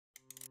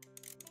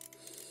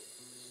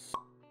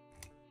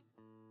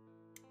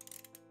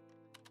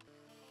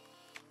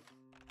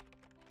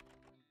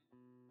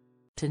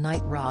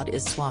Tonight Rhod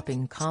is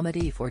swapping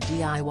comedy for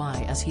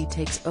DIY as he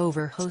takes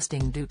over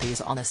hosting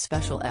duties on a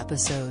special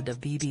episode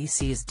of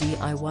BBC's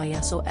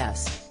DIY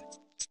SOS.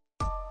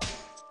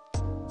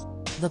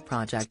 The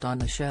project on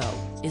the show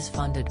is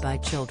funded by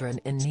Children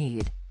in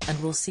Need,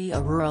 and will see a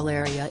rural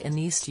area in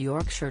East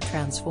Yorkshire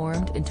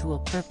transformed into a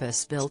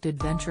purpose-built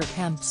adventure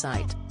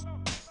campsite.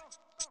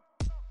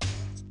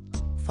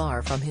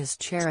 Far from his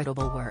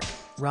charitable work,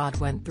 Rhod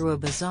went through a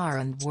bizarre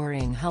and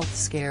worrying health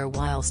scare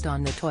whilst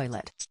on the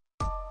toilet.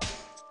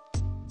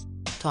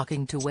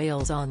 Talking to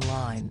Wales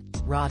Online,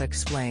 Rhod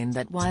explained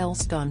that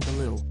whilst on the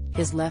loo,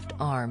 his left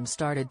arm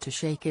started to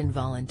shake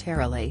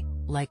involuntarily,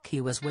 like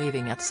he was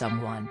waving at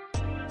someone.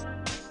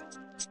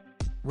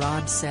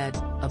 Rhod said,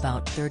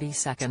 "About 30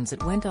 seconds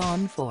it went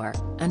on for,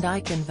 and I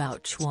can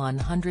vouch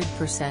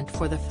 100%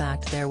 for the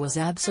fact there was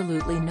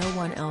absolutely no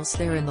one else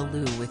there in the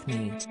loo with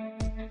me.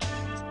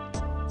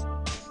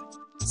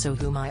 So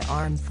who my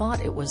arm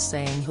thought it was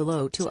saying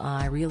hello to,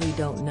 I really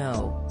don't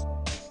know.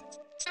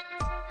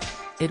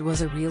 It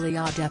was a really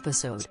odd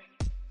episode."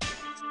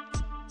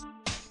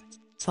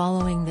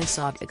 Following this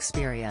odd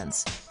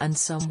experience, and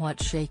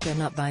somewhat shaken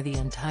up by the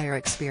entire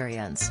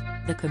experience,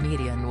 the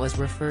comedian was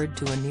referred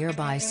to a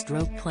nearby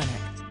stroke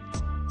clinic.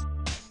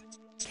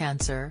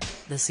 Cancer,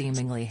 the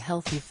seemingly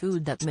healthy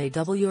food that may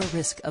double your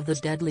risk of the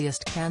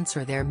deadliest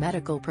cancer there.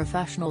 Medical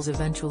professionals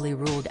eventually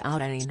ruled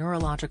out any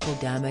neurological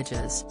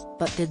damages,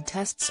 but did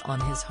tests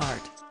on his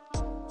heart.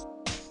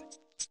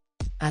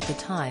 At the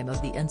time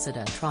of the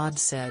incident, Rhod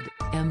said,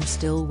 "I'm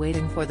still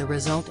waiting for the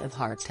result of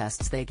heart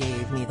tests they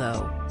gave me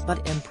though,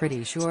 but I'm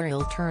pretty sure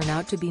it'll turn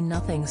out to be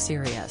nothing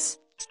serious."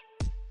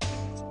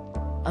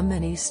 A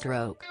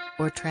mini-stroke,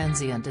 or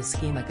transient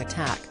ischemic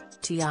attack,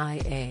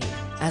 TIA,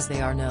 as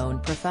they are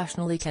known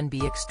professionally, can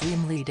be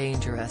extremely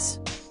dangerous.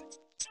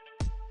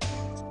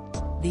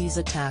 These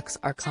attacks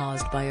are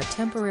caused by a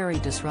temporary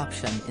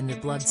disruption in the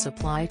blood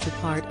supply to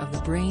part of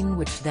the brain,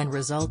 which then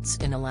results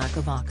in a lack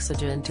of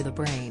oxygen to the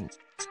brain.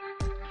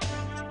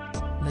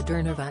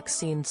 Moderna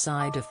vaccine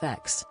side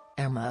effects: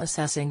 EMA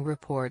assessing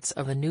reports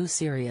of a new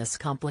serious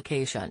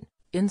complication.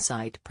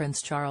 Insight: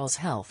 Prince Charles'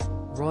 health,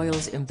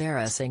 royals'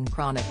 embarrassing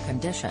chronic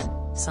condition,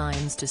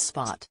 signs to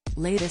spot.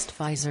 Latest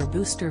Pfizer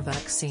booster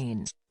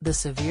vaccine, the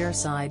severe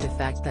side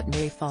effect that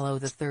may follow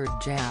the third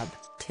jab.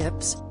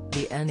 Tips: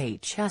 the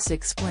NHS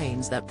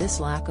explains that this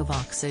lack of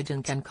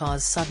oxygen can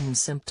cause sudden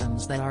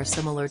symptoms that are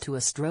similar to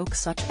a stroke,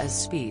 such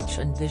as speech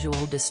and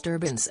visual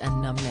disturbance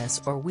and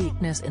numbness or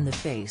weakness in the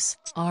face,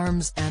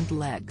 arms and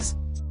legs.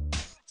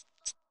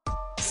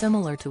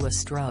 Similar to a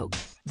stroke,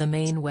 the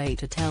main way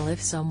to tell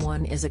if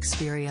someone is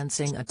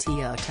experiencing a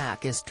TIA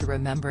attack is to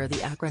remember the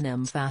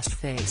acronym FAST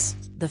face.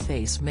 The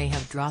face may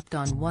have dropped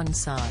on one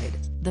side,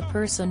 the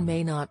person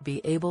may not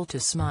be able to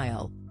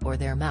smile, or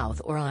their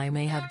mouth or eye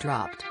may have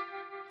dropped.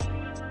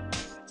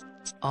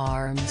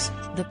 Arms: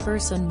 the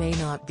person may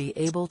not be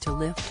able to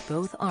lift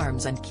both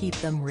arms and keep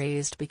them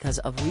raised because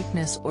of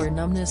weakness or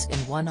numbness in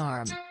one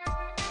arm.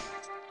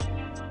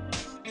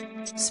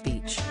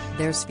 Speech: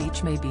 their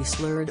speech may be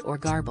slurred or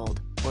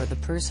garbled, or the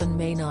person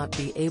may not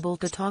be able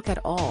to talk at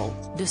all,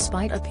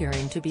 despite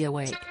appearing to be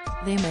awake.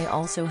 They may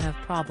also have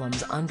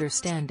problems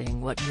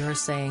understanding what you're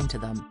saying to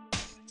them.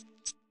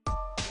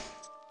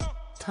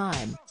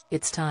 Time: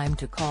 it's time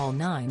to call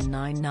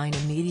 999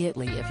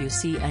 immediately if you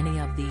see any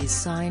of these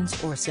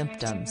signs or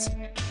symptoms.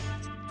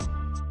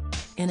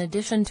 In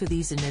addition to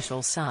these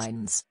initial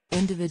signs,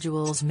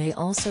 individuals may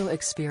also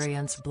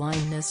experience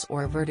blindness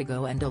or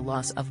vertigo and a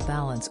loss of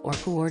balance or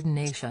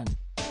coordination.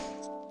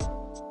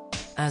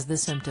 As the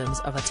symptoms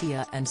of a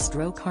TIA and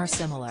stroke are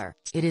similar,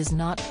 it is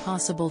not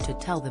possible to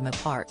tell them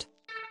apart.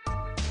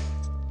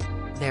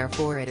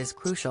 Therefore, it is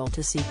crucial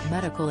to seek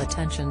medical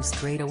attention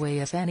straight away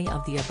if any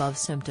of the above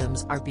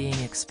symptoms are being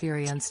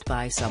experienced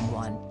by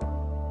someone.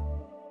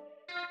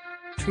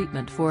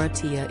 Treatment for a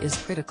TIA is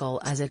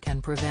critical as it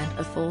can prevent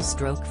a full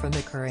stroke from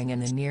occurring in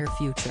the near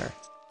future.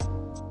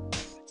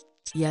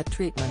 Yet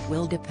treatment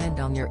will depend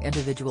on your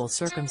individual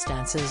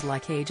circumstances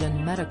like age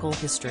and medical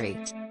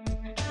history.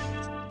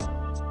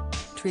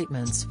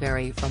 Treatments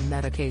vary from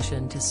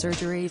medication to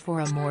surgery for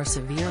a more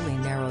severely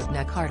narrowed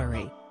neck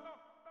artery.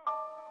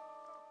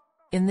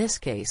 In this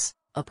case,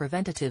 a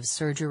preventative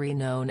surgery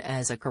known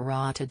as a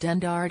carotid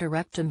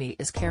endarterectomy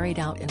is carried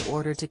out in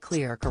order to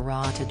clear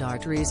carotid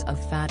arteries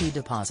of fatty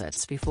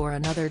deposits before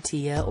another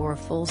TIA or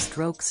full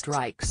stroke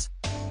strikes.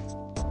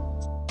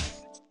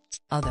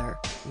 Other,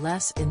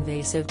 less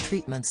invasive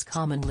treatments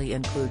commonly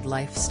include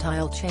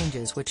lifestyle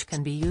changes which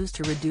can be used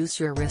to reduce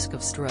your risk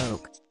of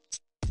stroke.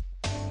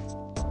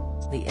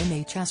 The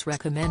NHS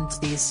recommends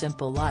these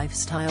simple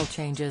lifestyle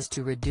changes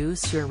to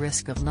reduce your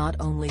risk of not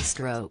only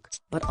stroke,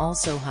 but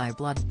also high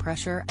blood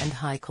pressure and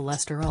high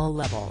cholesterol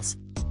levels.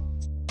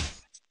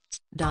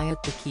 Diet: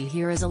 the key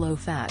here is a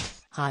low-fat,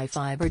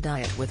 high-fiber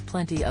diet with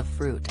plenty of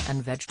fruit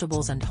and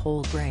vegetables and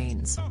whole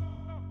grains.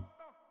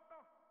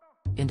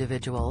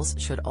 Individuals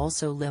should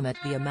also limit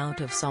the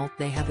amount of salt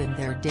they have in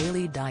their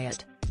daily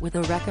diet, with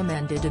a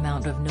recommended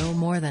amount of no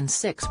more than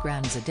 6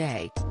 grams a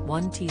day,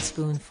 1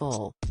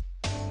 teaspoonful.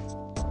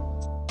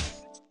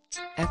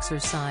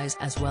 Exercise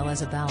as well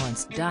as a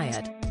balanced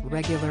diet.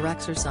 Regular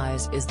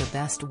exercise is the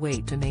best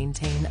way to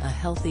maintain a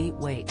healthy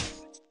weight.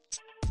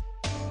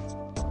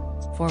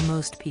 For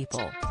most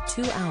people,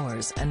 2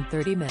 hours and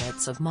 30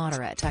 minutes of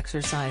moderate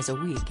exercise a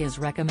week is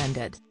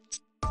recommended.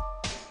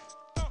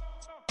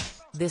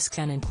 This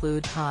can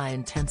include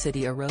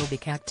high-intensity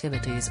aerobic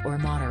activities or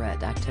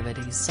moderate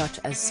activities such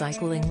as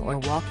cycling or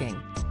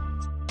walking.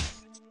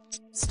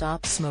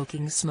 Stop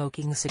smoking.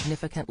 Smoking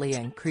significantly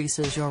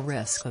increases your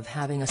risk of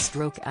having a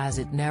stroke as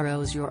it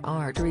narrows your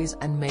arteries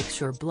and makes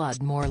your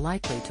blood more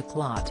likely to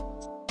clot.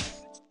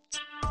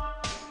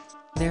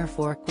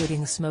 Therefore,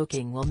 quitting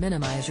smoking will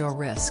minimize your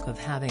risk of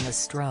having a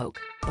stroke,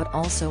 but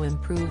also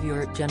improve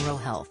your general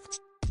health.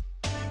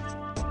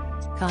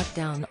 Cut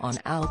down on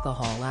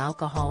alcohol.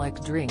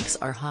 Alcoholic drinks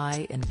are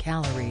high in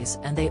calories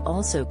and they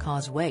also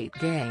cause weight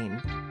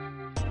gain.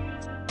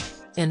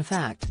 In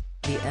fact,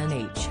 the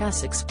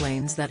NHS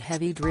explains that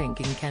heavy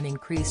drinking can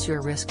increase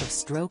your risk of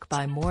stroke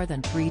by more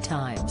than 3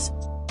 times.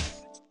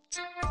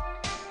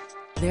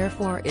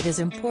 Therefore, it is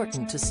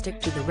important to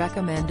stick to the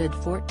recommended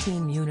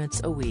 14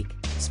 units a week,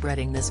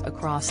 spreading this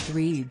across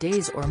 3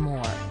 days or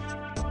more.